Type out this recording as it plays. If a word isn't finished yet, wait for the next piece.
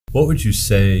What would you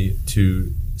say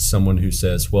to someone who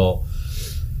says, well,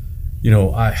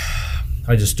 I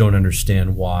just don't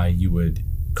understand why you would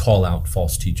call out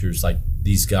false teachers like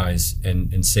these guys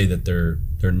and say that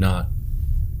they're not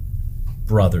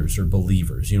brothers or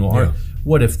believers?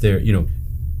 What if they're,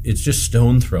 it's just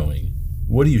stone throwing?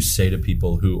 What do you say to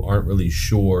people who aren't really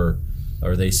sure,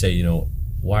 or they say,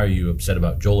 why are you upset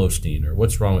about Joel Osteen, or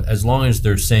what's wrong with, as long as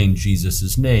they're saying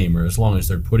Jesus' name, or as long as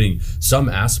they're putting some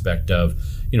aspect of,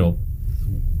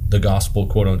 the gospel,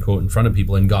 quote unquote, in front of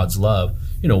people, in God's love,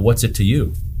 what's it to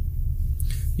you?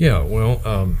 Yeah,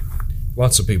 well,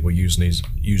 lots of people use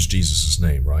Jesus'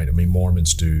 name, right? I mean,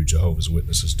 Mormons do, Jehovah's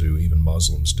Witnesses do, even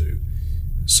Muslims do.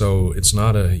 So it's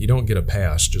not you don't get a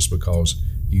pass just because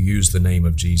you use the name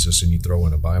of Jesus and you throw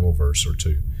in a Bible verse or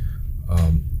two.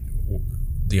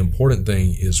 The important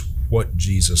thing is, what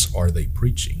Jesus are they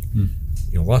preaching?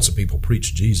 Lots of people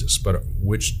preach Jesus, but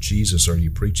which Jesus are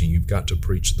you preaching? You've got to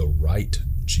preach the right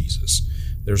Jesus.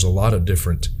 There's a lot of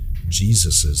different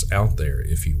Jesuses out there,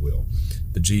 if you will.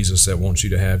 The Jesus that wants you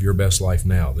to have your best life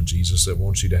now, the Jesus that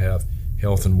wants you to have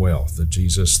health and wealth, the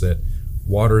Jesus that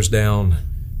waters down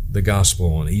the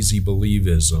gospel and easy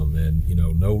believism and,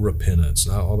 no repentance,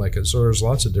 and all that. So there's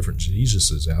lots of different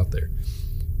Jesuses out there.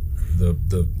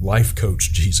 The life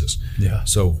coach Jesus. Yeah.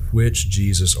 So which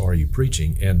Jesus are you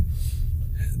preaching? And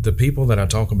the people that I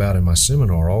talk about in my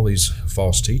seminar, all these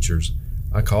false teachers,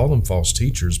 I call them false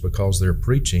teachers because they're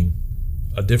preaching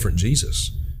a different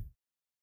Jesus.